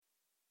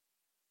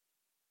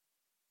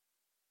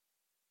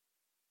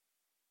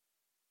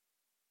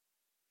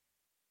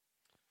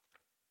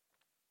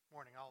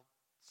morning. I'll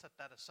set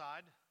that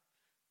aside.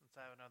 Let's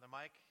have another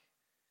mic.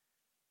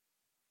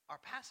 Our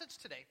passage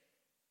today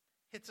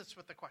hits us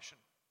with the question,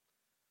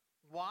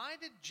 why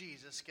did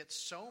Jesus get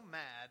so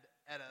mad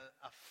at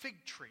a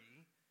fig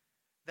tree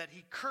that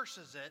he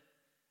curses it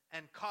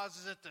and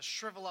causes it to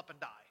shrivel up and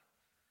die?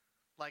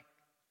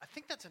 I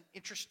think that's an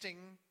interesting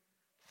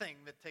thing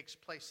that takes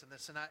place in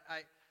this. And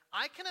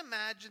I can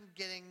imagine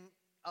getting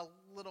a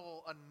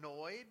little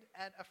annoyed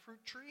at a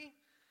fruit tree.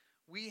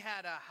 We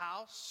had a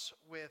house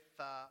with,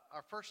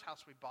 our first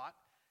house we bought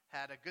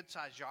had a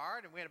good-sized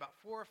yard, and we had about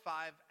 4 or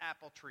 5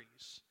 apple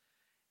trees.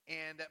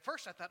 And at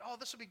first I thought,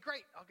 this will be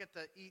great. I'll get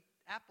to eat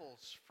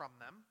apples from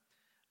them.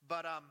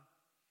 But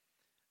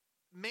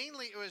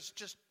mainly it was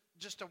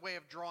just a way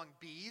of drawing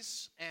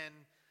bees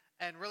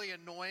and really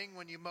annoying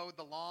when you mowed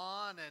the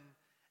lawn.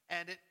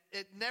 And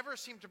it never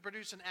seemed to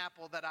produce an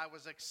apple that I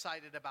was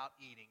excited about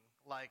eating.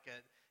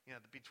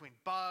 Between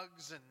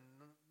bugs and,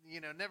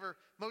 never,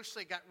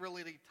 mostly got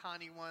really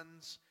tiny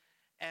ones.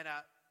 And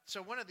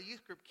so one of the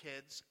youth group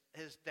kids,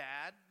 his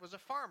dad was a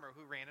farmer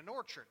who ran an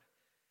orchard.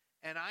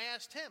 And I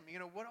asked him,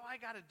 what do I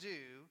got to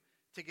do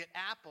to get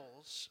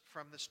apples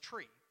from this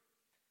tree?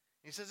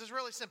 He says, it's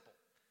really simple.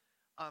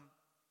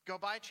 Go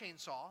buy a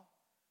chainsaw,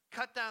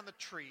 cut down the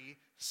tree,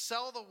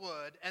 sell the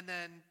wood, and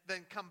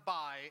then come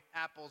buy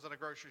apples at a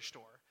grocery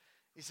store.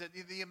 He said,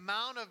 the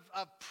amount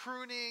of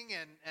pruning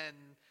and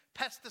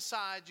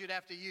pesticides you'd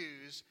have to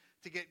use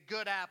to get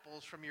good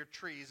apples from your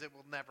trees, it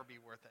will never be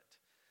worth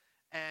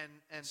it.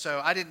 And so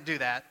I didn't do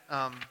that.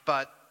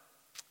 But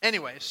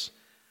anyways,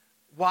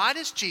 why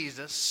does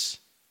Jesus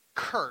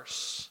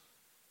curse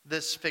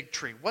this fig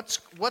tree?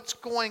 What's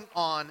going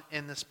on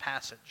in this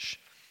passage?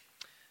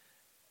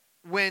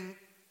 When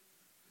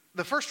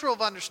the first rule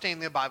of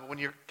understanding the Bible, when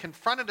you're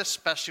confronted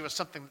especially with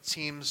something that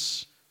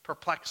seems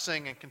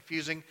perplexing and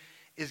confusing,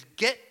 is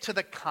get to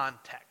the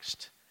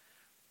context.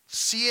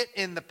 See it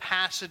in the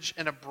passage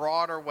in a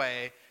broader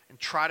way and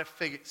try to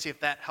see if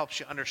that helps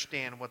you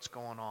understand what's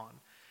going on.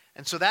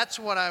 And so that's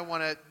what I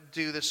want to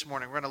do this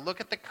morning. We're going to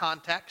look at the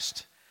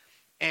context.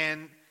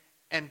 And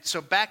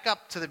so back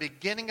up to the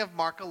beginning of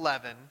Mark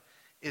 11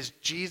 is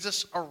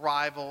Jesus'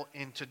 arrival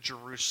into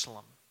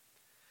Jerusalem.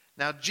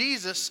 Now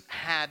Jesus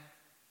had,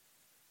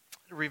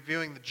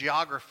 reviewing the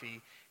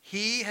geography,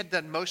 he had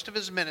done most of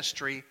his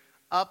ministry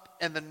up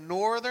in the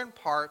northern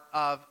part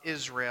of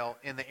Israel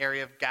in the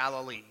area of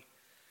Galilee.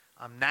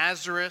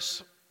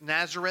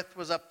 Nazareth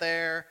was up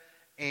there,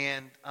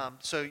 and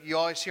so you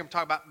always hear him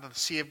talk about the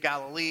Sea of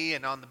Galilee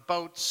and on the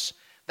boats.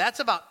 That's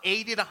about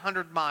 80 to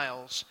 100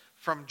 miles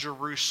from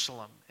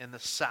Jerusalem in the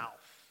south.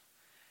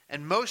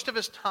 And most of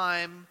his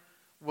time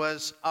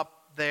was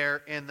up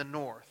there in the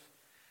north.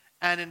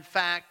 And in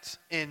fact,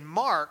 in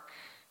Mark,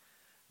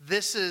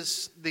 this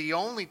is the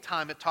only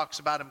time it talks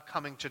about him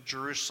coming to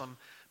Jerusalem.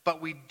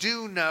 But we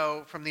do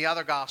know from the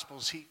other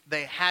Gospels,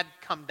 they had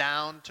come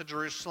down to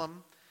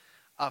Jerusalem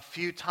a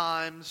few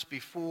times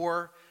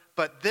before.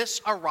 But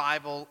this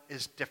arrival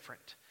is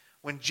different.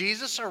 When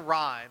Jesus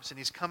arrives and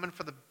he's coming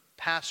for the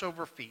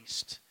Passover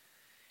feast,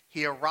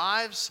 he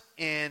arrives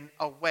in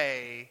a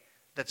way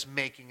that's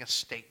making a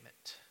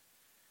statement.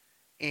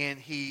 And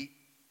he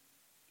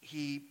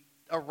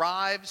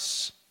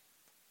arrives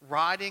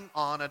riding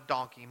on a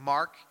donkey.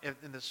 Mark,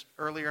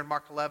 earlier in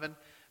Mark 11,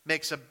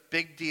 makes a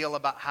big deal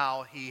about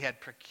how he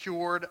had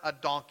procured a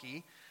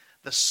donkey,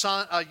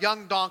 a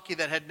young donkey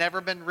that had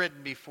never been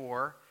ridden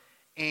before,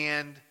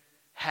 and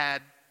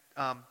had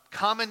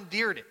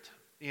commandeered it.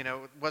 It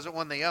wasn't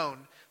one they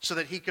owned, so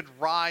that he could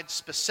ride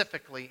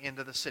specifically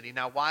into the city.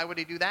 Now, why would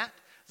he do that?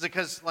 Is it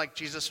because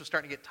Jesus was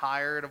starting to get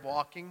tired of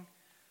walking?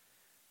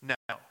 No.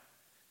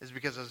 It's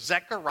because of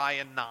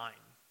Zechariah 9.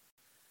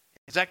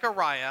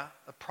 Zechariah,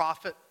 the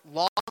prophet,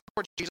 long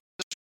before Jesus,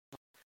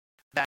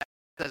 that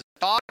says,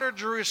 "Daughter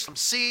Jerusalem,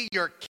 see,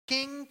 your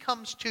king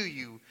comes to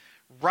you,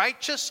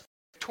 righteous,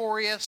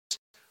 victorious,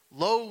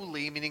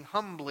 lowly," meaning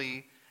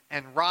humbly,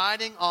 and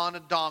riding on a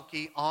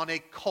donkey, on a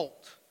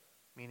colt,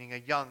 meaning a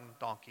young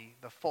donkey,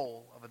 the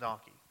foal of a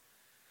donkey.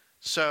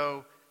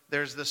 So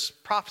there's this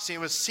prophecy. It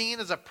was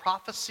seen as a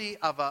prophecy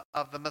of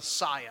the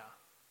Messiah.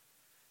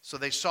 So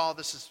they saw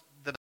this as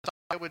the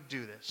Messiah would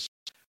do this.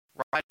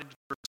 Right into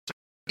Jerusalem.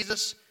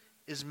 Jesus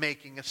is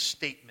making a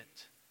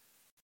statement,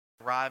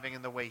 arriving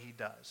in the way he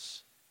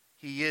does.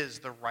 He is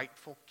the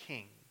rightful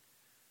king.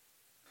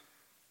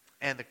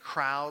 And the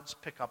crowds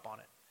pick up on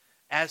it.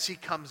 As he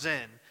comes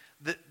in,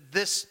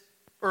 this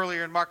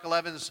earlier in Mark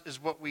 11 is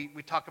what we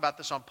talk about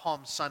this on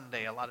Palm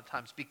Sunday a lot of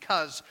times,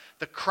 because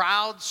the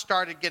crowd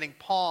started getting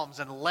palms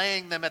and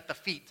laying them at the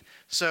feet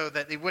so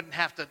that they wouldn't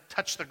have to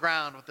touch the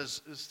ground with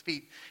his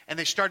feet. And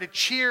they started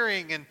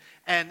cheering,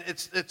 and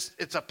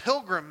it's a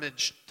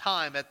pilgrimage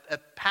time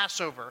at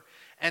Passover.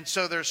 And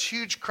so there's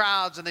huge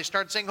crowds, and they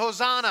started saying,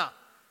 "Hosanna,"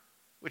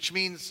 which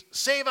means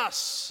save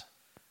us.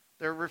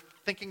 They're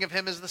thinking of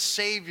him as the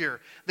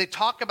Savior. They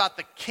talk about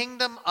the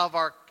kingdom of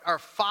our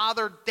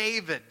father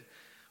David.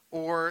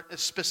 Or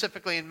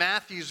specifically in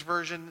Matthew's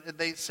version,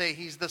 they say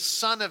he's the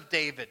son of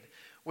David,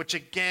 which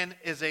again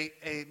is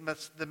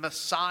the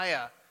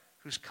Messiah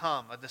who's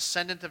come. A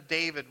descendant of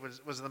David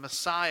was the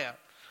Messiah.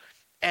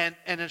 And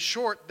in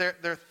short,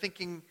 they're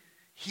thinking,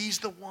 he's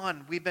the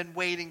one we've been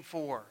waiting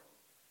for.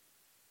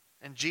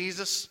 And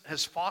Jesus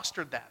has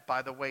fostered that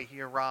by the way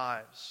he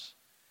arrives.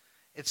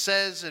 It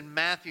says in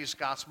Matthew's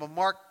gospel,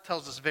 Mark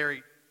tells us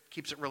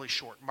keeps it really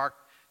short. Mark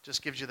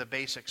just gives you the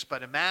basics.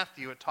 But in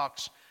Matthew, it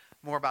talks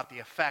more about the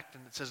effect.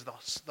 And it says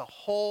the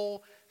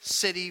whole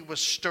city was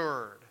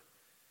stirred.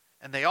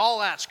 And they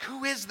all ask,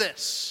 who is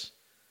this?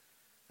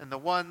 And the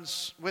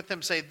ones with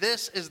him say,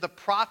 this is the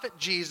prophet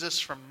Jesus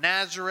from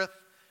Nazareth,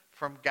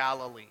 from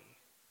Galilee.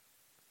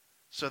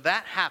 So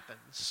that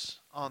happens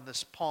on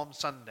this Palm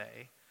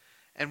Sunday.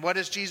 And what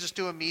does Jesus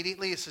do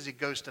immediately? It says he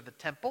goes to the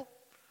temple.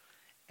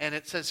 And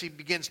it says he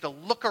begins to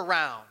look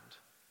around,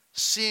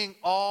 seeing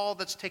all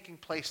that's taking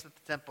place at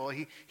the temple.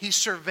 He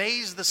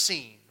surveys the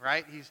scene,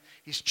 right?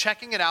 He's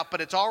checking it out,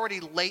 but it's already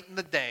late in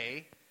the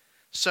day.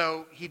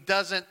 So he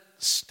doesn't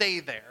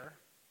stay there.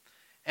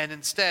 And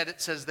instead,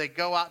 it says they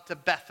go out to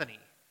Bethany,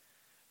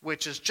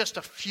 which is just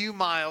a few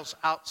miles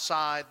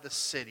outside the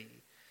city.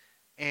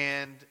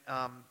 And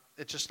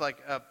it's just like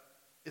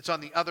it's on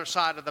the other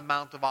side of the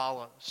Mount of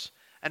Olives.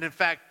 And in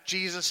fact,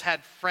 Jesus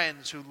had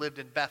friends who lived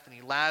in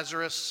Bethany.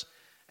 Lazarus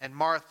and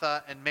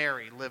Martha and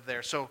Mary lived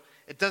there. So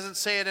it doesn't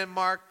say it in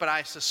Mark, but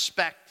I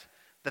suspect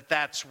that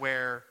that's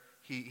where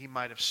he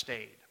might have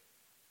stayed.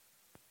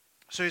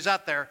 So he's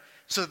out there.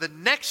 So the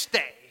next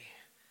day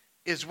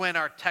is when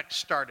our text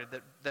started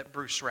that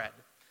Bruce read.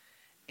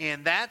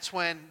 And that's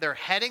when they're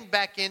heading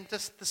back into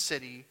the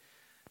city,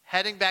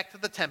 heading back to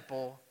the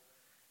temple,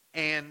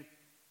 and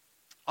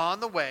on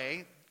the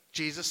way,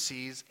 Jesus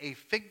sees a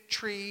fig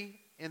tree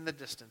in the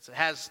distance. It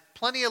has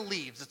plenty of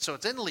leaves, so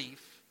it's in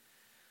leaf,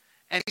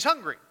 and he's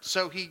hungry.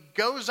 So he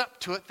goes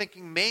up to it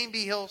thinking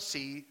maybe he'll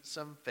see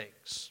some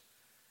figs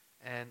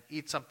and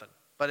eat something.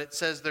 But it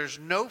says there's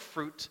no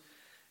fruit,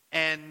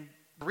 and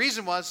the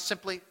reason was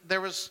simply it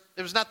was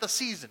not the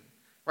season.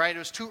 Right? It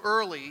was too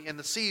early in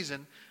the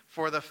season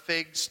for the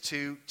figs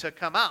to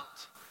come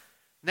out.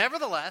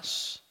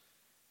 Nevertheless,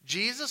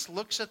 Jesus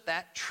looks at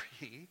that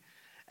tree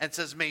and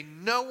says, may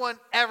no one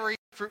ever eat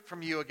fruit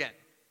from you again.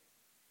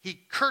 He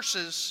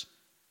curses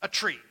a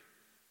tree.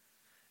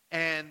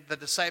 And the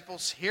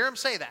disciples hear him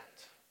say that.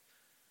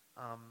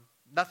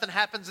 Nothing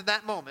happens in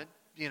that moment.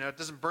 It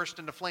doesn't burst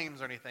into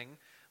flames or anything.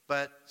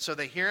 But so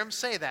they hear him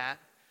say that,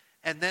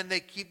 and then they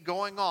keep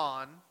going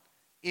on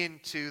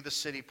into the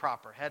city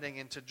proper, heading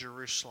into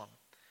Jerusalem.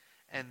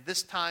 And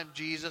this time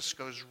Jesus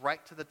goes right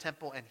to the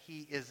temple, and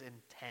he is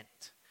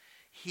intent.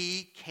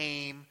 He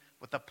came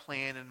with a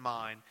plan in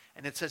mind.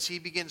 And it says he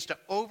begins to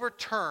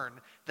overturn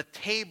the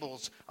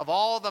tables of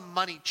all the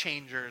money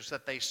changers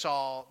that they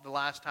saw the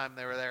last time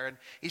they were there. And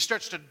he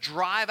starts to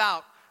drive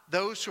out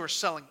those who are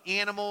selling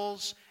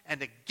animals and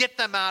to get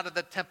them out of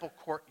the temple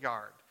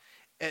courtyard.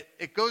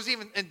 It goes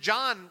even, in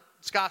John's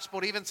gospel,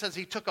 it even says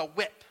he took a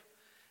whip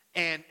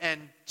and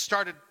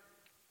started,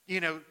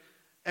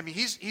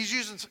 he's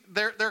using,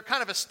 they're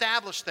kind of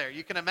established there.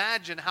 You can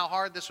imagine how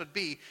hard this would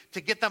be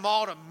to get them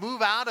all to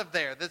move out of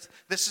there.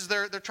 This is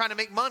they're trying to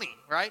make money,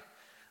 right?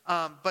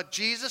 But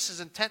Jesus is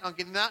intent on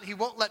getting them out. He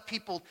won't let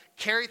people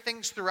carry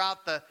things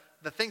throughout the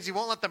things. He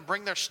won't let them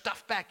bring their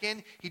stuff back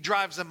in. He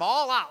drives them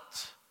all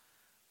out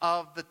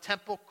of the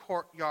temple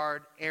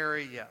courtyard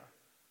area.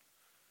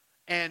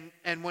 And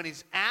when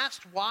he's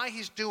asked why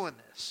he's doing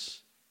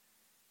this,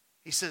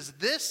 he says,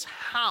 this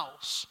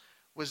house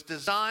was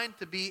designed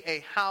to be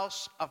a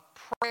house of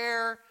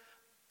prayer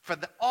for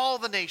all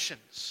the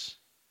nations,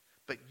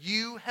 but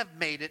you have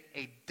made it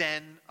a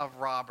den of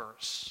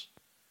robbers.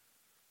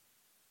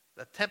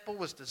 The temple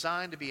was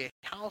designed to be a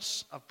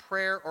house of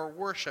prayer or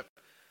worship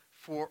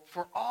for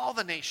all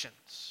the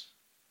nations.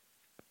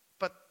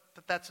 But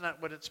that's not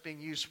what it's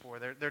being used for.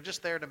 They're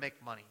just there to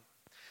make money.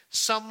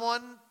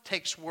 Someone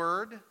takes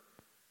word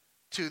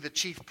to the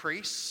chief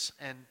priests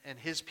and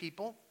his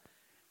people,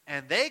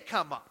 and they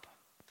come up.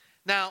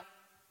 Now,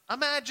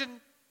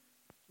 imagine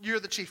you're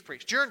the chief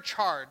priest. You're in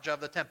charge of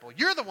the temple.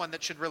 You're the one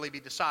that should really be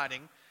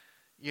deciding,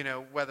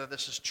 whether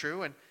this is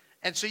true.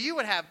 And so you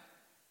would have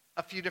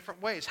a few different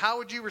ways. How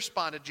would you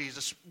respond to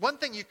Jesus? One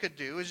thing you could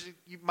do is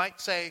you might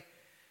say,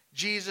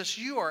 Jesus,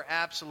 you are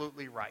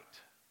absolutely right.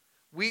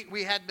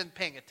 We hadn't been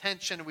paying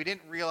attention. We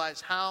didn't realize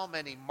how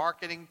many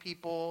marketing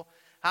people,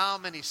 how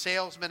many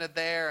salesmen are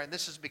there, and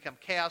this has become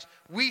chaos.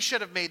 We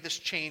should have made this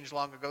change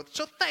long ago.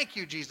 So thank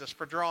you, Jesus,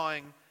 for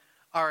drawing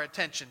our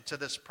attention to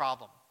this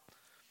problem.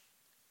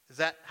 Is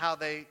that how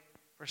they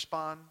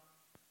respond?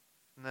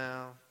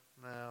 No,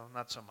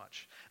 not so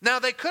much. Now,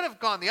 they could have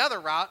gone the other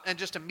route and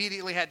just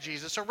immediately had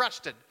Jesus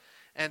arrested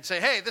and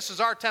say, hey, this is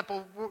our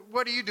temple.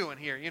 What are you doing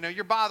here?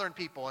 You're bothering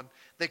people. And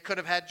they could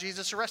have had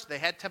Jesus arrested. They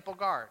had temple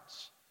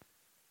guards.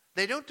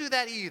 They don't do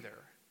that either.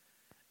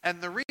 And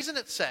the reason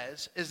it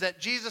says is that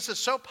Jesus is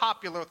so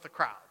popular with the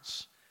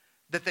crowds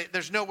that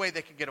there's no way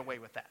they can get away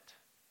with that.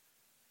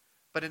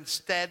 But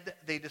instead,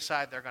 they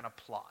decide they're going to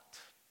plot.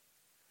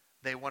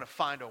 They want to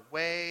find a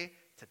way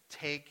to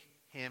take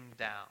him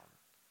down.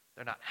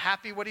 They're not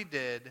happy what he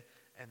did,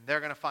 and they're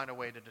going to find a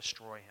way to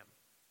destroy him.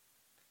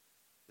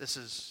 This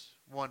is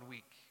 1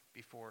 week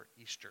before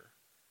Easter.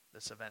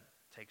 This event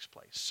takes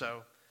place.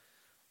 So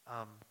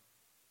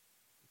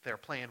their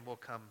plan will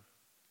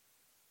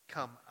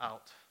come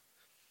out.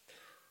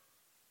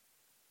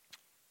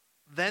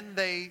 Then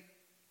they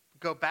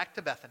go back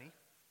to Bethany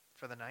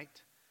for the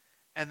night.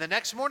 And the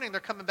next morning, they're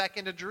coming back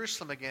into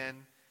Jerusalem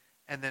again.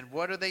 And then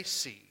what do they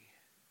see?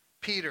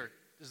 Peter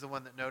is the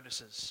one that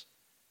notices,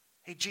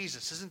 hey,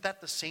 Jesus, isn't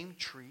that the same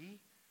tree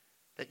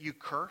that you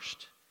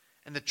cursed?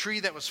 And the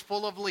tree that was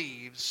full of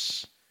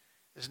leaves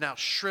is now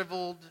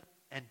shriveled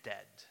and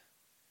dead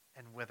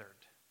and withered.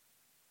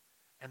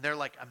 And they're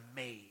like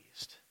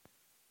amazed.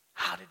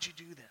 How did you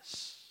do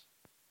this?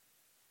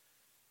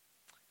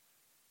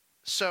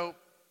 So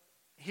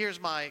here's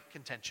my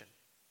contention,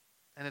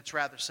 and it's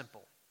rather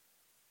simple.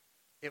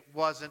 It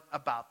wasn't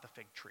about the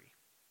fig tree.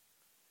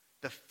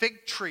 The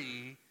fig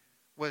tree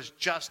was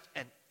just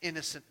an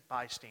innocent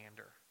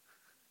bystander.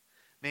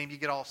 Maybe you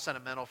get all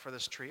sentimental for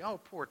this tree. Oh,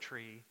 poor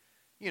tree.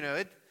 You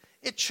know,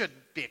 it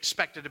shouldn't be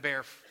expected to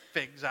bear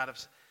figs out of...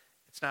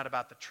 It's not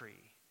about the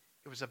tree.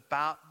 It was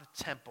about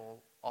the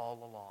temple all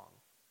along.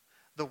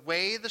 The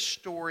way the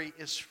story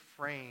is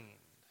framed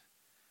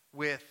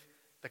with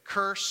the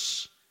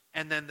curse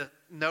and then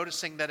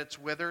noticing that it's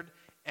withered,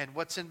 and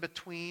what's in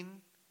between?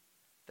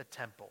 The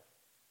temple.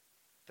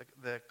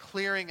 The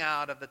clearing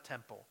out of the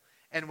temple.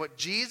 And what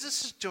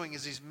Jesus is doing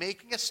is he's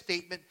making a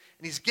statement,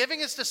 and he's giving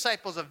his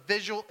disciples a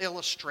visual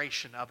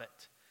illustration of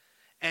it.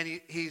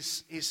 And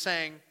he's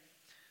saying,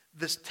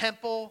 this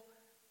temple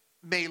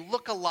may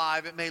look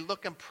alive, it may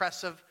look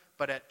impressive,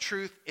 but at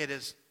truth it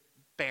is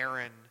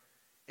barren.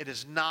 It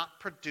is not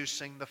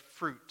producing the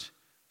fruit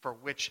for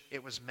which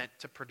it was meant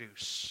to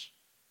produce.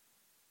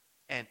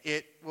 And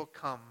it will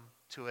come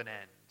to an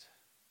end.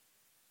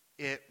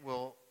 It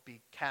will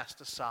be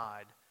cast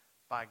aside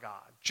by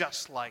God,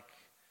 just like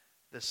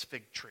this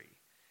fig tree.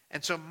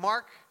 And so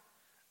Mark,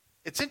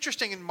 it's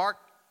interesting in Mark,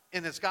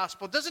 in his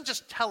gospel, it doesn't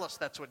just tell us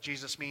that's what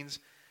Jesus means.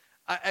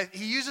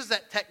 He uses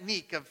that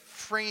technique of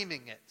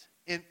framing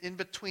it in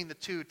between the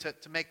two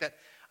to make that.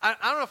 I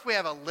don't know if we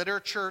have a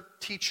literature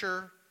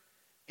teacher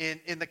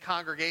in the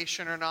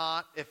congregation or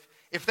not.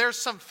 If there's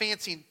some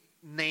fancy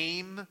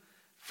name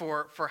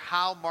for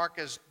how Mark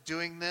is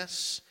doing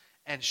this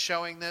and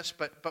showing this,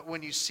 but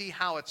when you see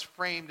how it's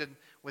framed and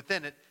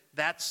within it,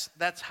 that's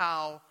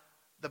how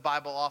the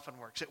Bible often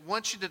works. It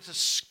wants you to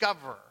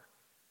discover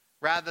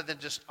rather than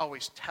just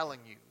always telling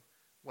you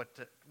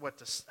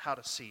how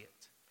to see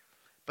it.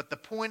 But the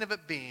point of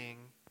it being,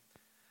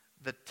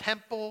 the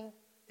temple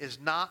is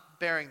not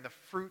bearing the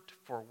fruit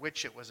for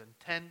which it was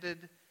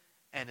intended,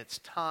 and its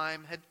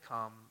time had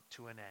come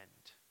to an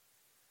end.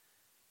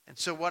 And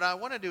so what I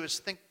want to do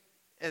is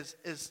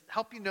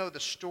help you know the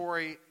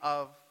story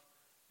of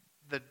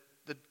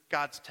the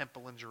God's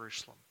temple in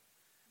Jerusalem.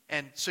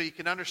 And so you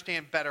can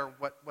understand better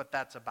what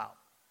that's about.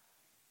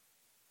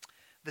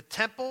 The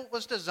temple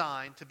was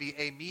designed to be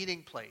a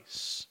meeting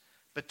place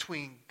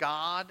between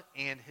God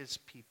and his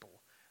people.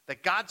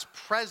 That God's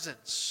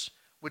presence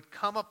would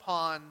come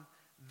upon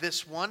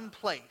this one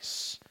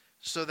place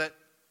so that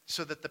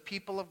the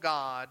people of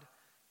God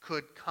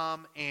could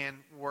come and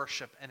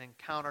worship and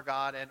encounter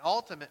God, and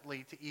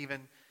ultimately to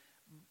even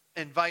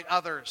invite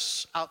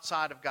others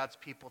outside of God's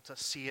people to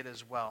see it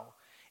as well.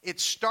 It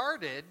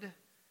started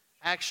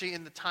actually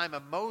in the time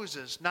of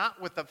Moses,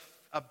 not with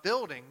a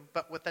building,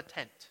 but with a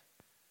tent.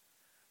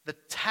 The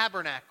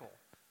tabernacle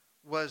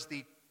was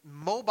the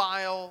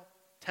mobile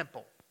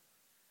temple.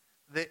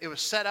 It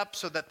was set up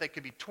so that they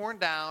could be torn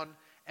down,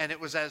 and it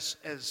was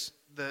as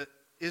the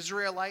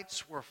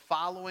Israelites were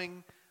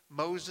following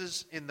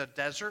Moses in the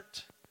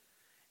desert,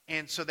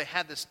 and so they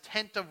had this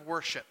tent of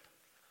worship.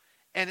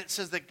 And it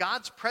says that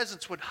God's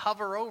presence would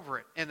hover over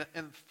it in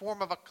the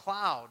form of a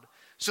cloud,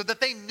 so that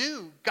they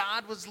knew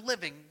God was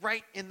living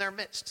right in their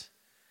midst.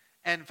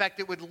 And in fact,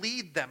 it would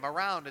lead them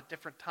around at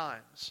different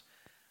times.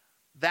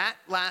 That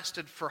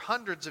lasted for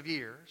hundreds of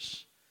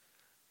years.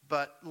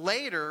 But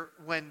later,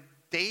 when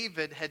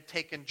David had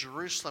taken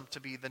Jerusalem to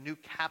be the new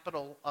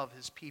capital of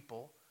his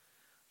people,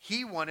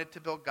 he wanted to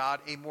build God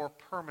a more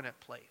permanent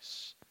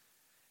place.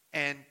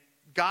 And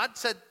God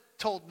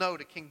told no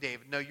to King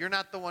David. No, you're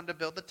not the one to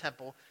build the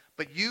temple,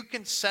 but you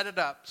can set it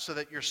up so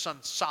that your son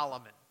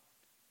Solomon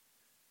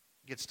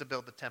gets to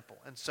build the temple.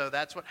 And so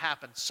that's what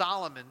happened.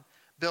 Solomon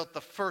built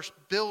the first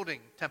building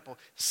temple.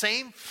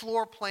 Same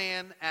floor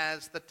plan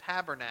as the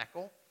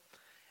tabernacle.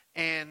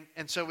 And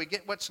so we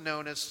get what's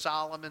known as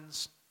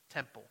Solomon's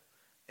temple.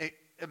 A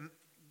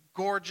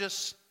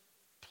gorgeous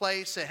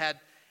place.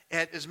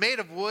 It was made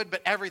of wood,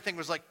 but everything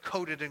was like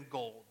coated in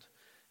gold.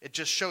 It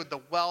just showed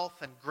the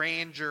wealth and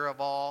grandeur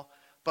of all.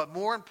 But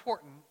more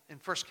important, in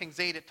 1 Kings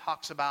 8, it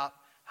talks about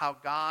how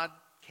God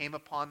came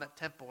upon that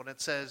temple. And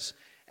it says,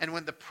 and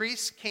when the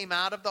priests came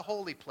out of the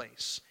holy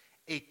place,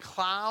 a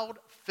cloud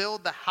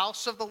filled the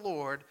house of the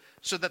Lord,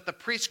 so that the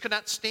priests could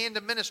not stand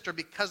to minister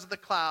because of the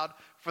cloud,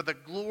 for the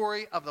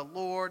glory of the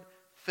Lord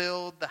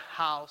filled the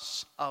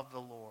house of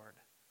the Lord.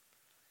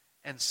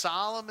 And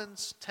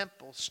Solomon's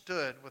temple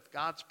stood with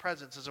God's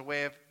presence as a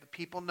way of the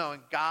people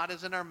knowing God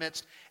is in our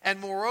midst. And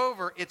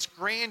moreover, its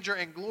grandeur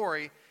and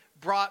glory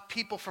brought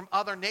people from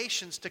other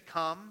nations to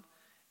come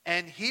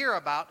and hear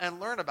about and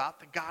learn about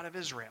the God of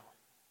Israel.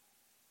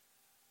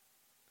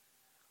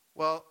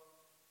 Well,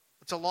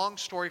 it's a long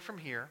story from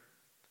here,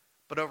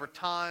 but over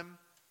time,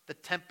 the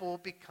temple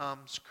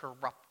becomes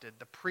corrupted.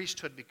 The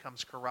priesthood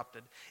becomes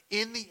corrupted.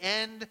 In the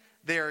end,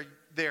 they're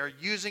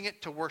using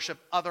it to worship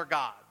other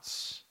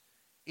gods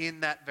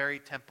in that very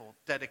temple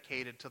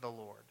dedicated to the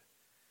Lord.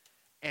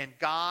 And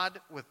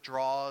God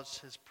withdraws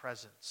his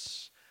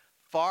presence.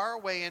 Far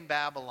away in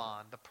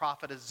Babylon, the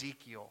prophet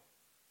Ezekiel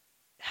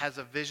has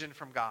a vision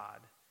from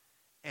God,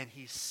 and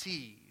he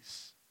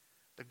sees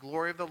the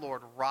glory of the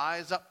Lord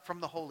rise up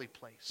from the holy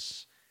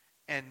place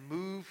and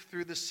move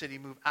through the city,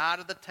 move out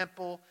of the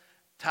temple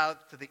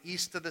to the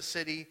east of the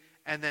city,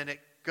 and then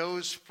it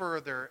goes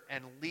further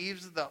and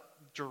leaves the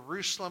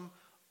Jerusalem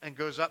and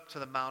goes up to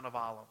the Mount of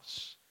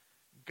Olives.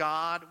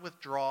 God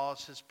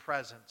withdraws his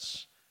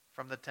presence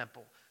from the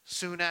temple.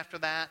 Soon after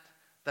that,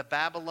 the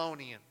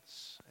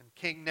Babylonians and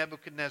King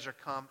Nebuchadnezzar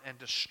come and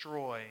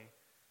destroy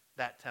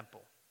that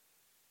temple.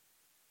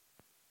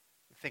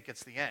 You think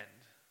it's the end,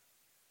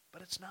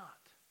 but it's not.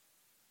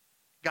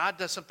 God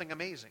does something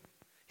amazing.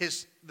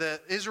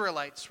 The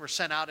Israelites were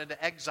sent out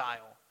into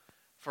exile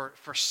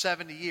for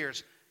 70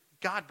 years.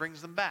 God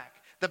brings them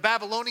back. The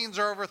Babylonians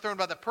are overthrown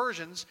by the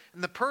Persians,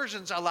 and the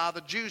Persians allow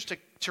the Jews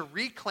to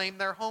reclaim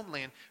their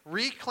homeland,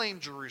 reclaim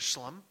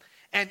Jerusalem,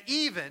 and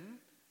even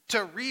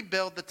to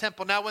rebuild the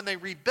temple. Now, when they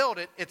rebuild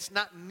it, it's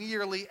not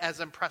nearly as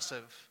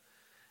impressive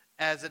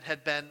as it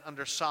had been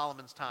under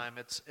Solomon's time.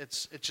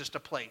 It's just a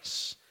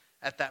place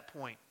at that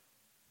point.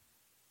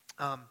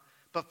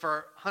 But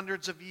for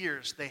hundreds of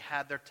years, they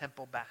had their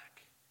temple back.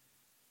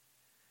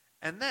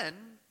 And then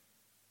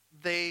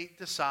they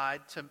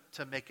decide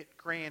to make it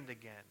grand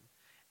again.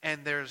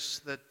 And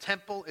the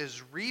temple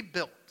is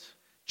rebuilt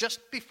just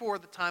before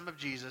the time of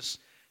Jesus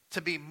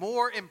to be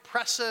more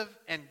impressive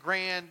and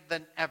grand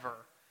than ever.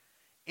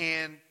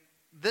 And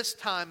this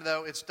time,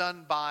 though, it's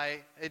done by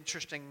an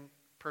interesting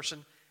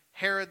person,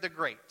 Herod the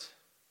Great.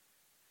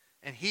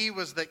 And he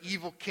was the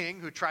evil king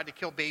who tried to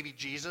kill baby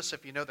Jesus,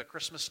 if you know the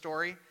Christmas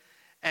story.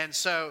 And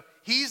so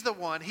he's the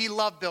one, he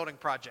loved building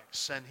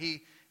projects. And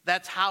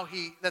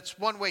that's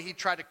one way he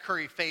tried to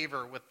curry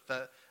favor with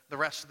the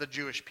rest of the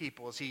Jewish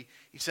people. Is he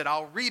said,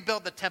 I'll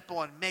rebuild the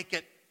temple and make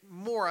it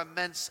more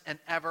immense than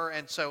ever.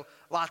 And so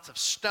lots of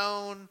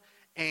stone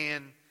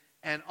and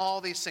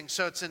all these things.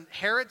 So it's in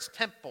Herod's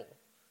temple,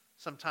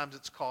 sometimes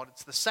it's called.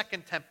 It's the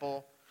second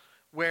temple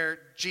where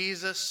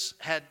Jesus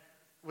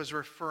was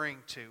referring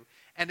to.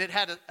 And it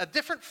had a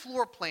different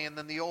floor plan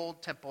than the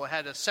old temple. It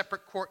had a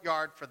separate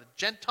courtyard for the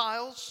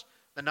Gentiles,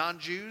 the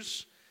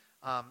non-Jews,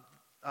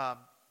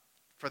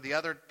 for the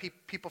other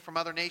people from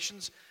other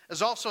nations.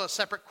 There's also a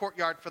separate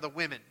courtyard for the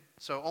women.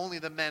 So only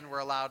the men were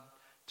allowed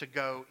to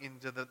go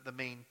into the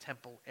main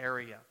temple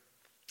area.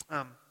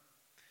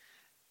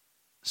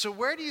 So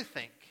where do you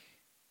think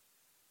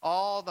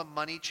all the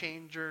money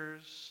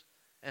changers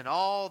and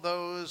all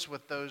those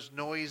with those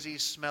noisy,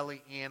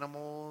 smelly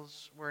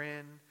animals were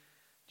in?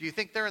 Do you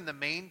think they're in the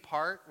main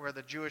part where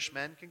the Jewish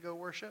men can go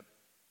worship?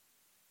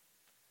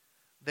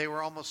 They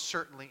were almost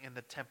certainly in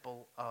the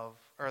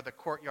the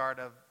courtyard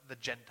of the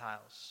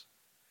Gentiles.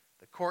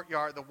 The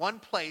courtyard, the one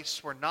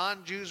place where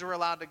non-Jews were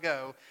allowed to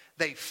go,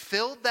 they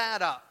filled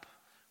that up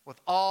with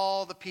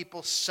all the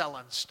people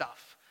selling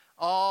stuff,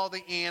 all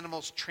the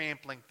animals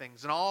trampling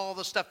things, and all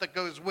the stuff that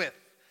goes with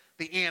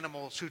the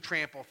animals who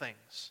trample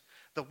things.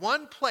 The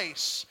one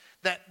place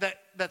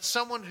that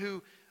someone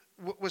who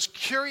was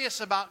curious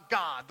about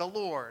God, the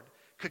Lord,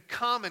 could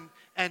come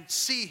and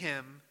see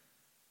him,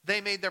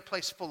 they made their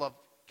place full of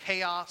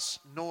chaos,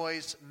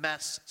 noise,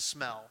 mess,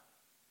 smell.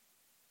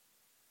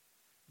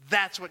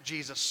 That's what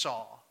Jesus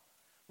saw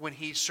when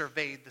he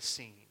surveyed the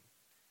scene.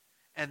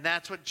 And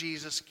that's what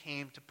Jesus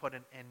came to put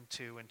an end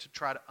to and to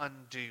try to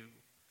undo.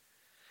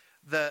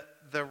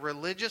 The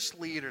religious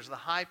leaders, the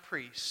high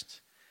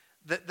priest,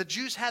 the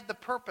Jews had the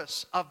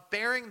purpose of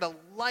bearing the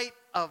light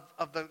of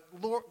the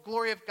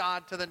glory of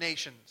God to the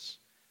nations.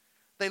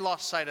 They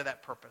lost sight of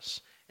that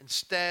purpose.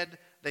 Instead,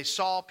 they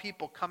saw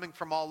people coming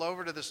from all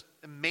over to this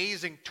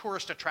amazing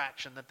tourist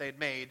attraction that they'd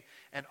made,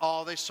 and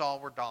all they saw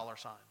were dollar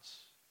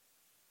signs.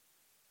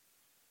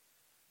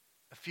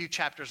 A few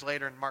chapters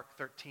later in Mark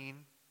 13,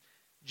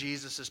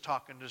 Jesus is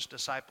talking to his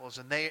disciples,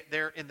 and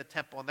they're in the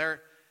temple, and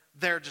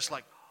they're just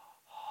like,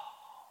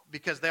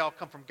 because they all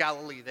come from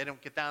Galilee. They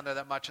don't get down there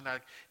that much, and they're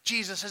like,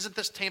 Jesus, isn't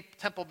this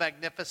temple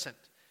magnificent?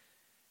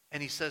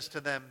 And he says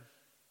to them,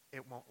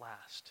 it won't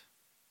last.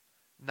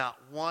 Not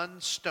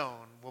one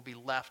stone will be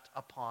left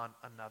upon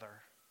another.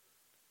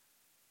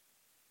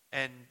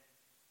 And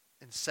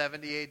in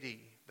 70 AD,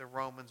 the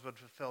Romans would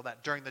fulfill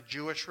that. During the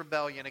Jewish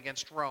rebellion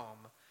against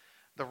Rome,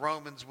 the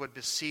Romans would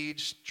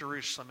besiege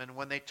Jerusalem, and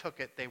when they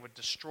took it, they would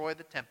destroy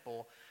the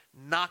temple,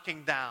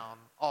 knocking down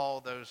all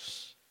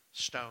those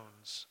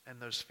stones and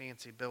those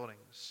fancy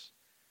buildings.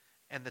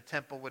 And the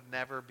temple would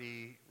never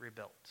be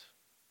rebuilt.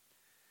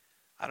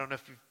 I don't know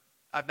if you've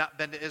I've not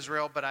been to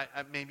Israel, but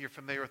maybe you're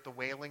familiar with the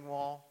Wailing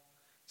Wall.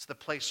 It's the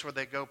place where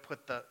they go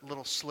put the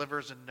little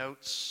slivers and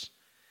notes.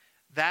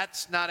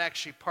 That's not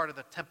actually part of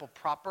the temple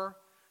proper.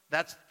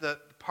 That's the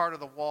part of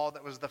the wall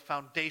that was the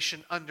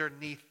foundation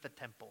underneath the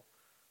temple.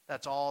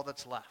 That's all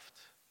that's left.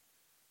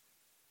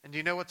 And do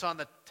you know what's on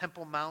the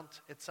Temple Mount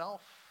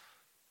itself?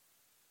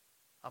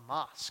 A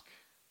mosque.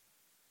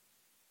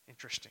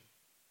 Interesting.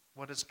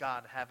 What does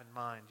God have in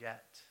mind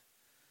yet?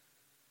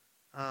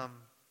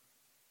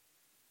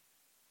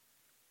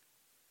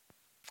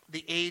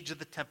 The age of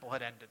the temple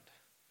had ended.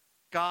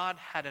 God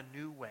had a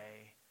new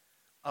way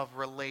of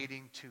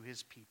relating to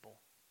his people.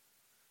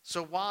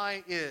 So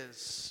why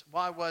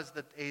was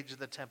the age of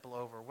the temple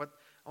over? I want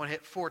to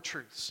hit 4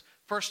 truths.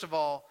 First of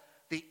all,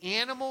 the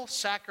animal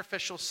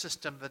sacrificial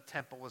system of the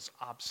temple was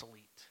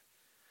obsolete.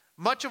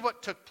 Much of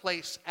what took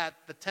place at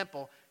the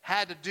temple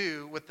had to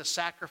do with the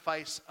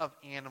sacrifice of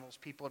animals.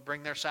 People would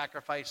bring their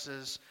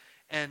sacrifices,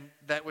 and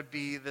that would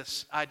be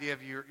this idea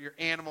of your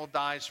animal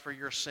dies for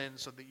your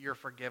sins so that you're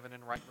forgiven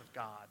and right with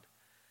God.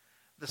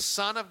 The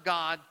Son of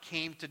God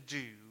came to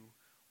do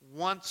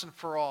once and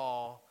for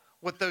all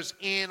what those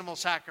animal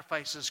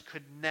sacrifices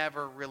could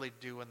never really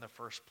do in the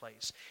first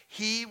place.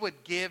 He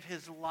would give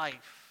his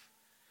life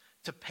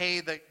to pay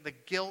the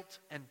guilt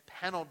and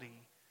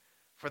penalty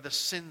for the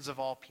sins of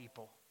all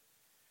people.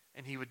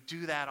 And he would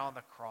do that on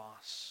the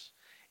cross.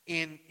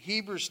 In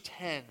Hebrews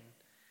 10,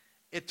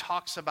 it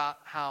talks about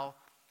how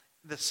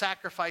the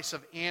sacrifice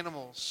of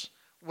animals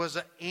was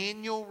an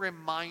annual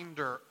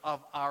reminder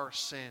of our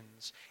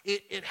sins.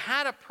 It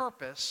had a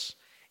purpose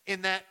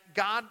in that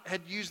God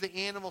had used the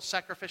animal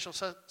sacrificial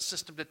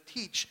system to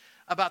teach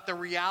about the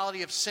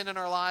reality of sin in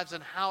our lives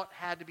and how it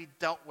had to be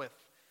dealt with.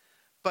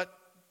 But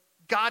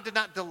God did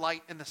not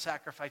delight in the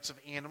sacrifice of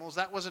animals.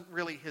 That wasn't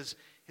really his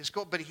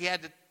goal, but he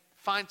had to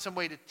find some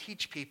way to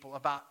teach people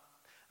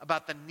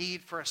about the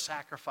need for a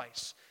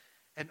sacrifice.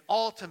 And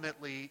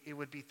ultimately, it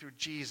would be through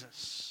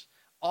Jesus.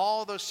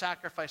 All those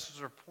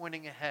sacrifices were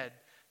pointing ahead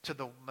to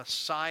the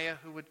Messiah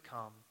who would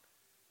come.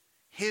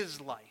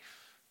 His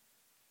life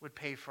would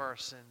pay for our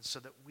sins so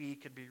that we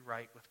could be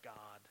right with God.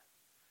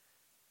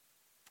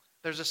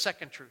 There's a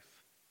second truth.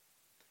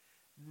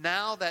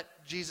 Now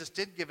that Jesus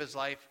did give his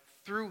life,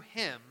 through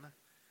him,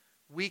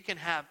 we can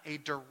have a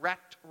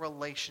direct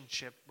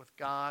relationship with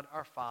God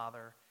our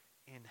Father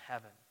in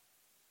heaven.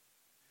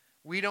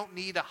 We don't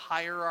need a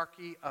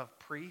hierarchy of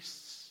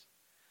priests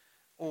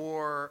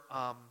or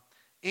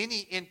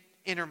any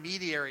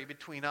intermediary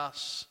between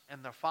us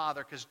and the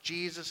Father, because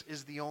Jesus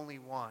is the only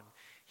one.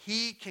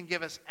 He can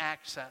give us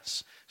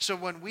access. So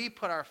when we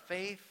put our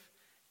faith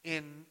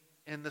in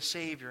the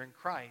Savior, in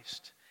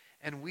Christ,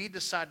 and we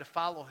decide to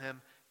follow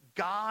him,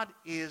 God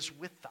is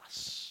with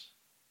us.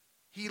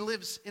 He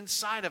lives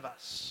inside of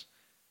us.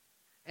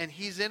 And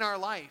he's in our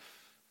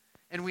life.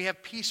 And we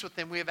have peace with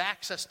him. We have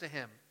access to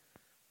him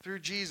through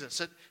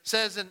Jesus. It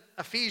says in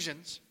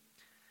Ephesians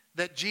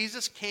that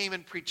Jesus came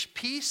and preached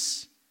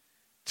peace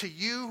to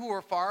you who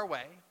are far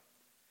away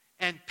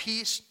and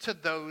peace to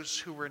those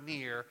who were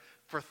near.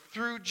 For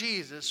through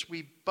Jesus,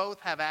 we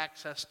both have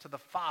access to the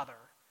Father,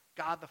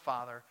 God the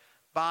Father,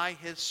 by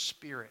his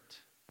Spirit.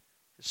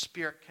 His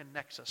Spirit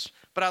connects us.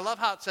 But I love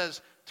how it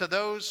says, to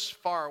those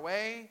far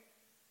away,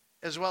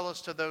 as well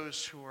as to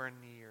those who are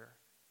near.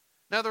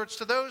 In other words,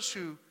 to those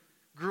who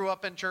grew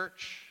up in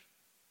church,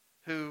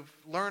 who've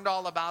learned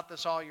all about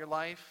this all your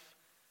life,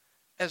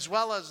 as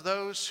well as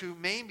those who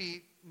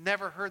maybe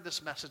never heard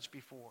this message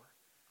before.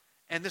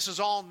 And this is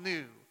all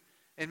new.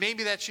 And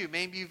maybe that's you.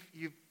 Maybe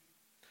you've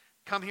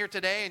come here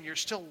today and you're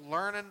still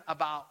learning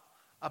about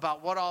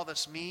what all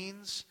this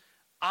means.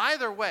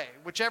 Either way,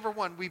 whichever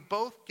one, we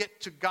both get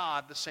to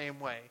God the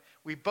same way.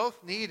 We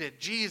both needed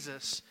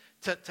Jesus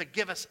to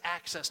give us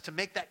access, to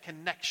make that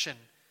connection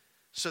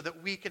so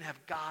that we can have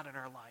God in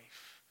our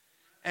life.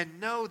 And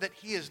know that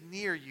he is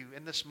near you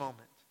in this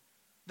moment.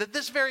 That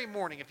this very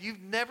morning, if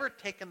you've never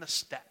taken the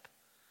step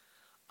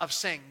of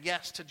saying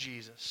yes to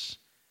Jesus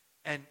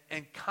and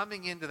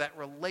coming into that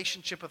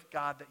relationship with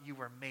God that you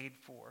were made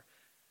for,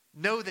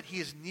 know that he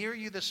is near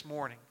you this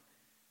morning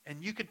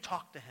and you can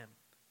talk to him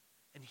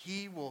and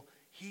he will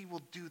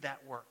do that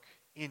work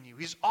in you.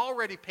 He's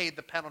already paid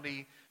the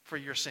penalty for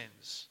your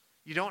sins.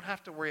 You don't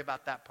have to worry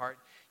about that part.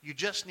 You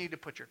just need to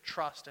put your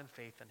trust and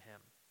faith in him.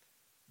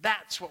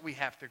 That's what we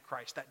have through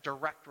Christ, that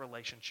direct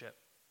relationship.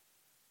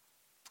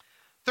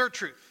 Third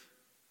truth,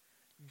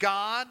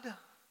 God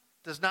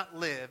does not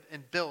live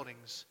in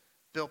buildings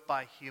built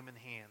by human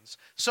hands.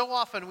 So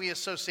often we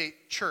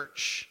associate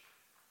church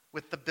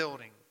with the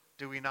building,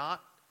 do we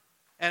not?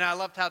 And I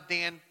loved how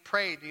Dan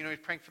prayed, he's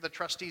praying for the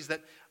trustees,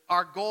 that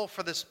our goal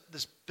for this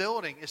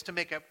building is to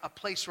make a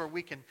place where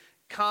we can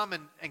come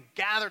and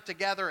gather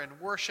together and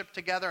worship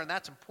together, and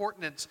that's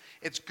important.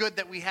 It's good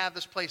that we have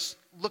this place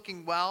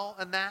looking well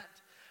in that,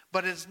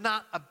 but it's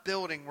not a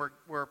building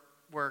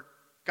where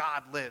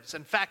God lives.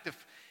 In fact,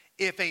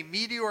 if a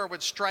meteor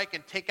would strike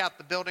and take out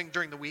the building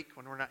during the week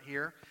when we're not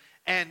here,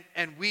 and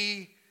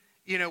we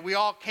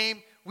all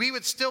came, we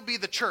would still be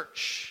the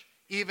church,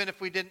 even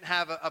if we didn't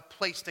have a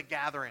place to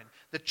gather in.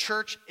 The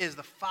church is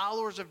the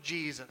followers of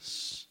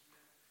Jesus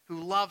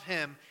who love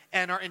him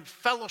and are in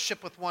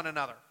fellowship with one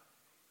another.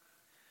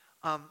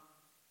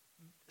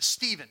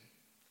 Stephen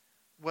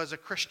was a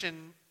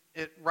Christian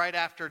right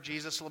after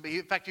Jesus.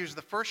 In fact, he was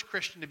the first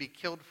Christian to be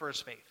killed for his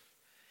faith.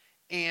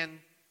 And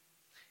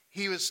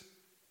he was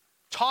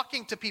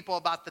talking to people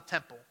about the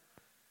temple.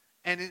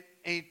 And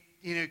he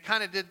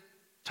kind of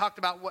talked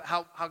about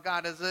how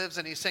God lives.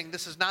 And he's saying,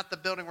 this is not the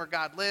building where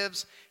God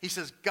lives. He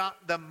says, God,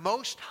 the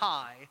Most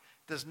High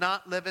does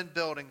not live in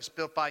buildings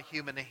built by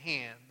human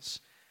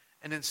hands.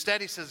 And instead,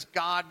 he says,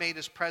 God made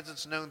his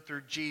presence known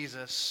through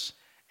Jesus,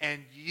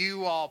 and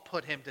you all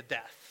put him to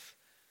death.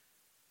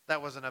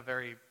 That wasn't a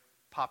very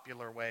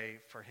popular way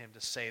for him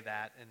to say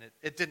that, and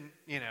it didn't,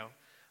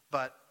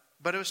 but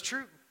it was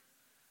true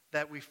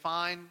that we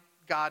find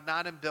God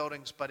not in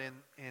buildings, but in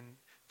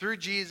through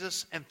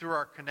Jesus and through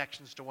our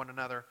connections to one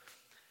another.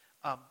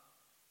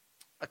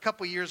 A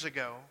couple years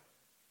ago,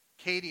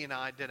 Katie and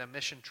I did a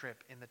mission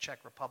trip in the Czech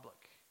Republic,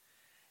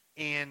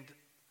 and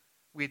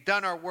we had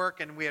done our work,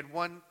 and we had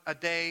a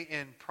day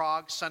in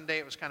Prague. Sunday,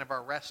 it was kind of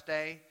our rest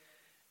day,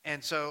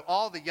 and so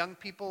all the young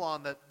people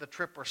on the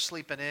trip were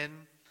sleeping in.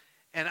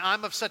 And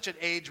I'm of such an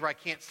age where I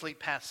can't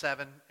sleep past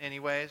 7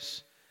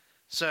 anyways.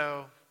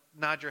 So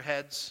nod your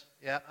heads.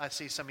 Yeah, I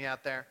see some of you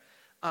out there.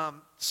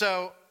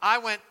 So I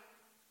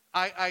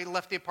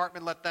left the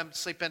apartment, let them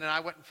sleep in, and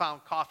I went and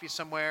found coffee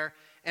somewhere.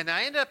 And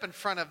I ended up in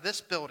front of this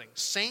building,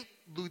 St.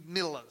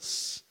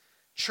 Ludmila's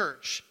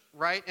Church,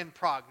 right in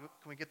Prague.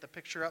 Can we get the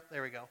picture up?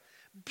 There we go.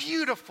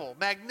 Beautiful,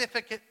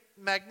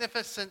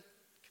 magnificent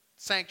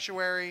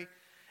sanctuary.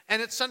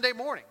 And it's Sunday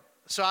morning.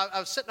 So I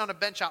was sitting on a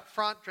bench out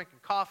front, drinking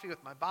coffee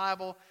with my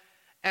Bible,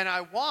 and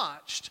I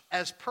watched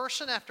as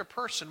person after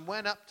person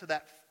went up to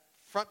that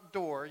front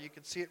door. You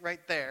can see it right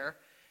there,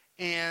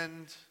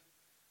 and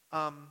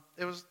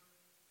it was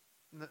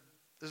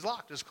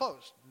locked. It was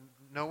closed.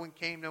 No one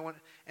came. No one.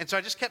 And so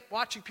I just kept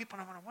watching people,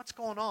 and I wondered, what's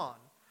going on?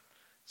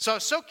 So I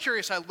was so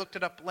curious, I looked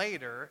it up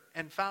later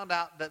and found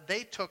out that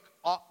they took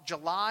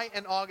July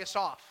and August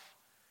off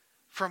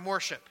from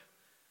worship.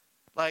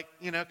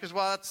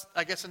 Because,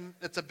 I guess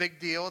it's a big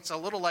deal. It's a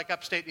little like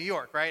upstate New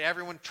York, right?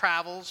 Everyone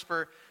travels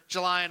for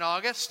July and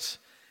August.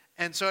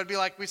 And so it'd be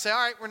like we say,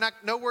 all right,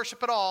 no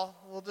worship at all.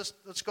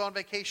 Let's go on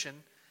vacation.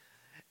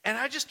 And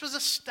I just was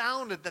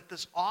astounded that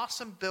this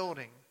awesome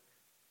building,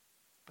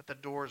 but the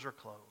doors are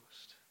closed.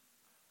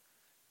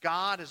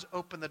 God has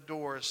opened the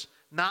doors,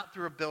 not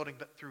through a building,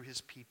 but through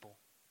his people.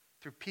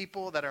 Through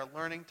people that are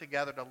learning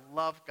together to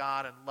love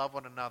God and love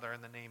one another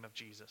in the name of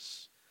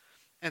Jesus.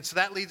 And so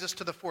that leads us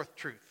to the fourth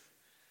truth.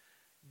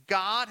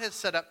 God has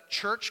set up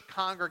church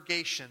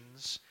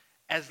congregations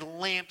as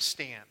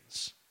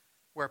lampstands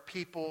where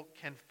people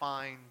can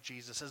find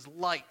Jesus, as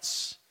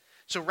lights.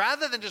 So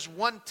rather than just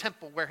one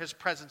temple where his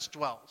presence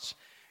dwells,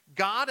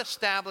 God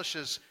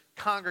establishes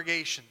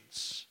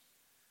congregations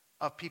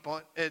of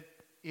people,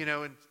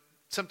 and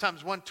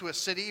sometimes one to a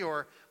city,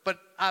 but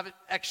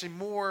actually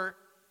more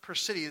per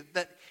city,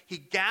 that he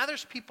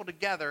gathers people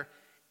together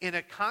in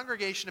a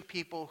congregation of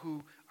people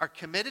who are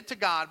committed to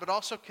God, but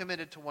also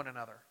committed to one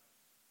another,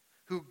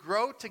 who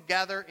grow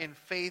together in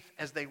faith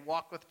as they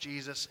walk with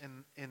Jesus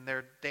in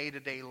their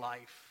day-to-day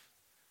life.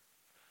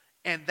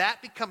 And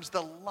that becomes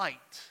the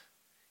light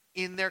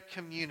in their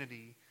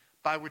community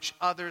by which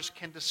others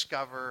can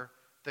discover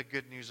the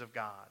good news of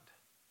God.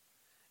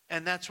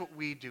 And that's what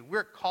we do.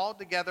 We're called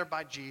together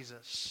by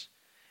Jesus.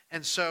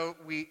 And so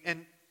we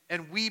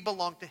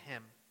belong to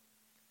him.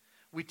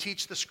 We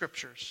teach the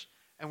scriptures,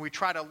 and we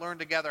try to learn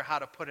together how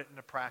to put it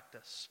into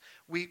practice.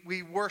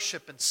 We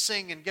worship and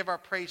sing and give our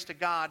praise to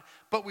God,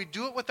 but we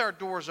do it with our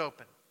doors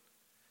open,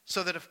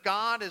 so that if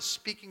God is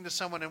speaking to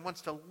someone and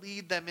wants to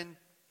lead them in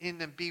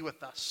and be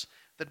with us,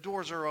 the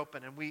doors are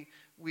open, and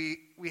we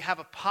have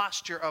a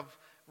posture of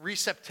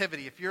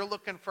receptivity. If you're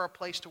looking for a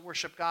place to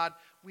worship God,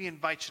 we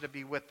invite you to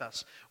be with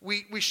us.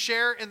 We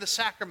share in the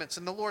sacraments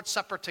and the Lord's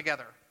Supper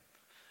together,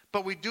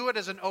 but we do it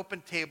as an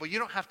open table. You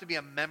don't have to be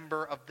a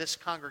member of this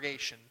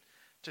congregation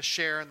to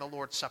share in the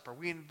Lord's Supper.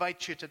 We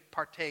invite you to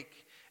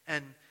partake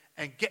and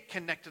get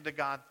connected to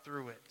God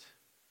through it.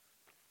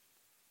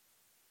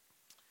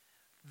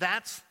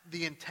 That's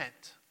the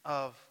intent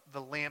of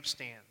the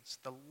lampstands,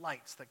 the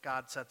lights that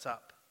God sets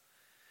up.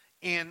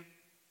 And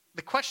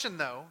the question,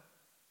 though,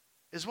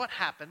 is what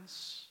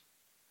happens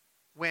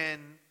when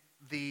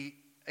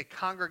a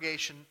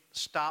congregation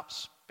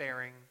stops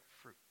bearing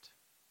fruit?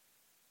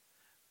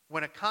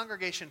 When a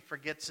congregation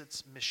forgets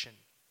its mission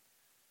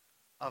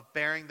of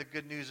bearing the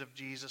good news of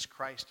Jesus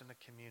Christ in the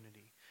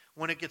community.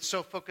 When it gets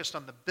so focused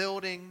on the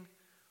building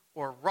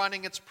or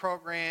running its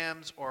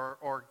programs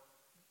or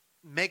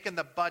making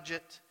the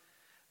budget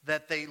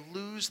that they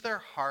lose their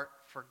heart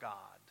for God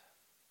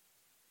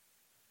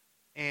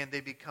and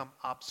they become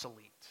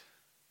obsolete.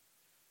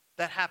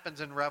 That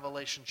happens in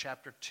Revelation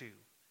chapter 2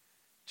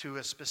 to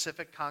a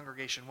specific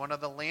congregation. One of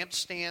the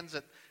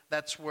lampstands,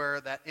 that's where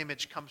that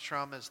image comes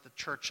from, is the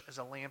church as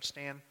a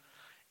lampstand.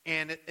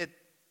 And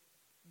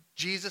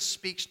Jesus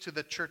speaks to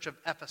the church of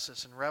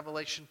Ephesus in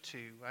Revelation 2.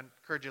 I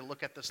encourage you to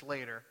look at this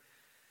later.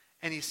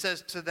 And he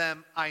says to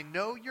them, I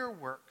know your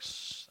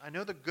works. I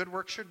know the good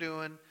works you're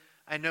doing.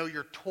 I know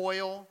your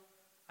toil.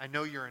 I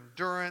know your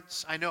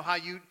endurance. I know how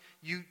you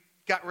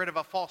got rid of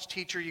a false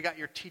teacher. You got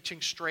your teaching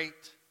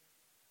straight.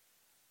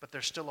 But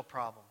there's still a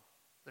problem.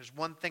 There's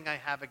one thing I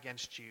have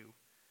against you.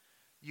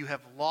 You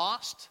have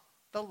lost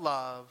the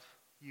love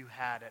you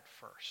had at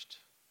first.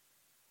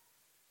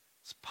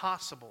 It's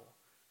possible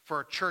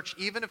for a church,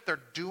 even if they're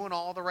doing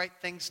all the right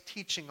things,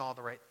 teaching all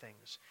the right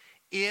things,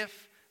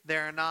 if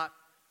they're not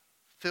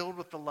filled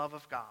with the love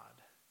of God,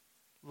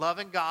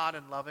 loving God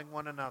and loving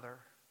one another,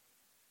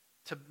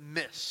 to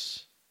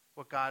miss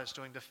what God is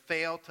doing, to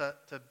fail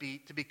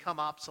to become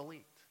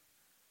obsolete.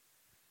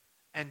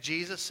 And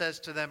Jesus says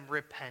to them,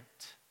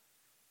 repent,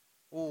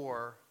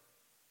 or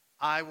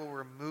I will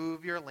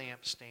remove your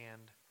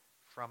lampstand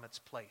from its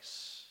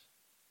place.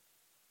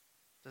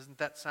 Doesn't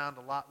that sound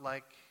a lot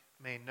like,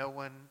 may no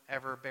one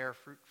ever bear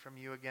fruit from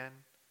you again?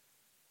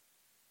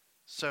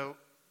 So,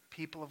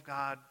 people of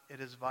God,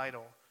 it is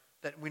vital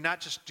that we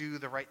not just do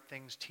the right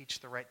things, teach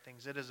the right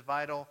things. It is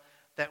vital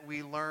that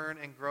we learn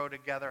and grow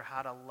together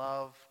how to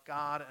love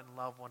God and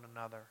love one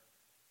another.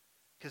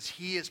 Because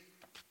He has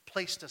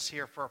placed us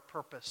here for a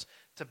purpose,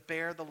 to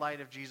bear the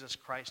light of Jesus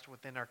Christ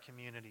within our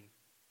community.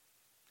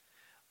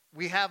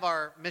 We have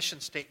our mission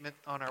statement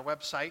on our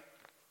website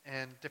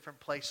and different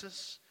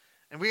places.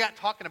 And we got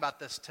talking about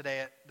this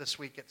this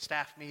week at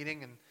staff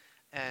meeting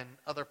and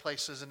other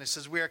places. And it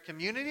says, we are a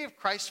community of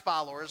Christ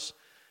followers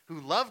who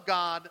love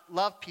God,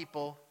 love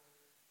people,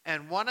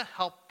 and want to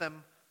help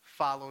them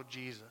follow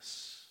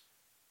Jesus.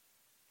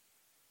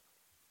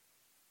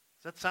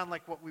 Does that sound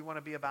like what we want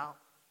to be about?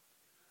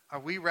 Are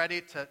we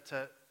ready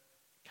to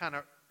kind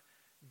of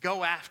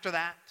go after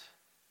that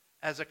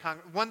as a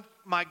congregation?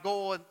 My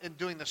goal in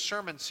doing the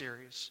sermon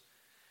series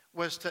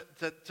was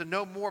to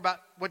know more about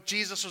what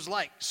Jesus was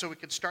like, so we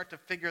could start to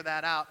figure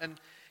that out. And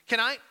can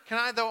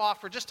I though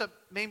offer just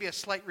maybe a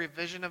slight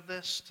revision of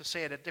this to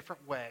say it a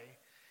different way?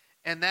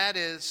 And that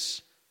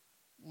is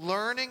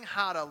learning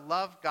how to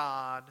love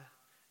God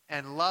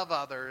and love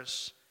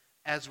others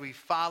as we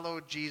follow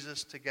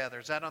Jesus together.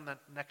 Is that on the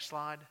next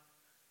slide?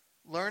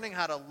 Learning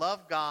how to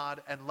love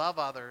God and love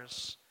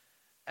others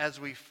as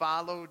we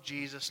follow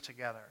Jesus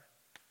together.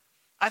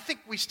 I think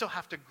we still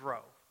have to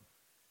grow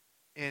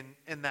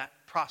in that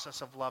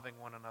process of loving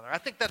one another. I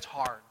think that's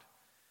hard.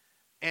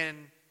 And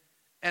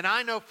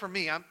I know for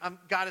me,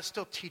 God is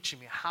still teaching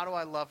me, how do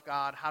I love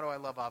God? How do I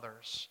love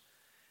others?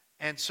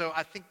 And so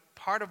I think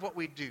part of what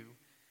we do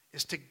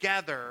is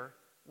together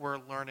we're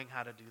learning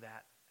how to do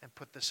that and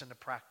put this into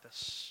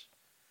practice.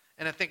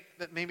 And I think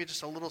that maybe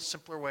just a little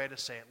simpler way to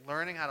say it,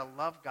 learning how to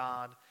love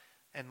God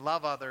and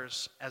love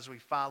others as we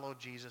follow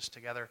Jesus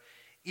together.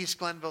 East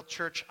Glenville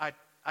Church,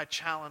 I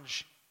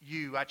challenge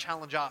you, I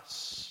challenge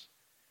us.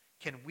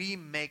 Can we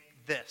make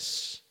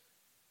this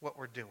what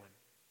we're doing?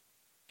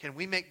 Can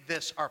we make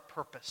this our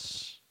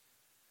purpose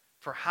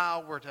for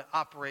how we're to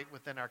operate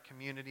within our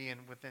community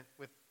and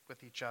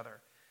with each other?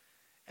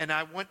 And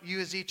I want you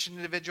as each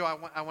individual,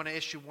 I want to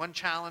issue one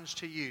challenge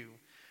to you.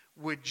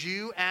 Would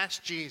you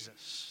ask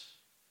Jesus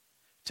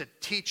to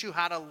teach you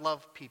how to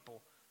love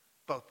people,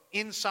 both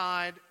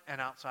inside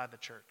and outside the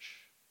church?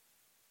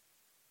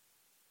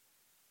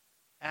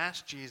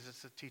 Ask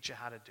Jesus to teach you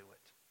how to do it.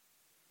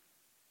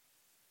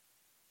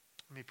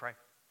 Let me pray.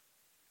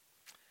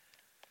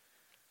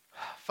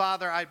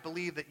 Father, I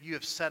believe that you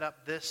have set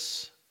up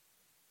this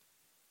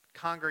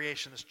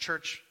congregation, this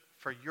church,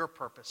 for your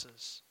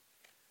purposes.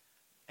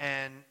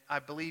 And I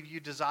believe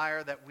you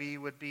desire that we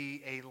would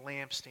be a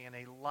lampstand,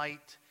 a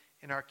light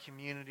in our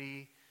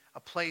community, a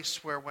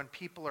place where when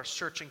people are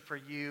searching for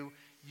you,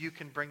 you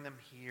can bring them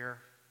here.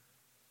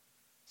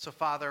 So,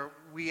 Father,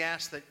 we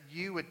ask that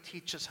you would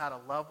teach us how to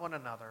love one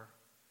another,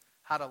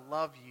 how to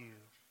love you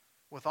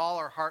with all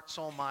our heart,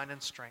 soul, mind,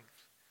 and strength,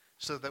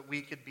 so that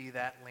we could be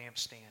that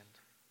lampstand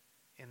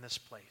in this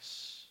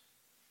place.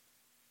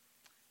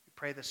 We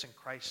pray this in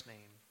Christ's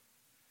name.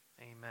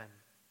 Amen.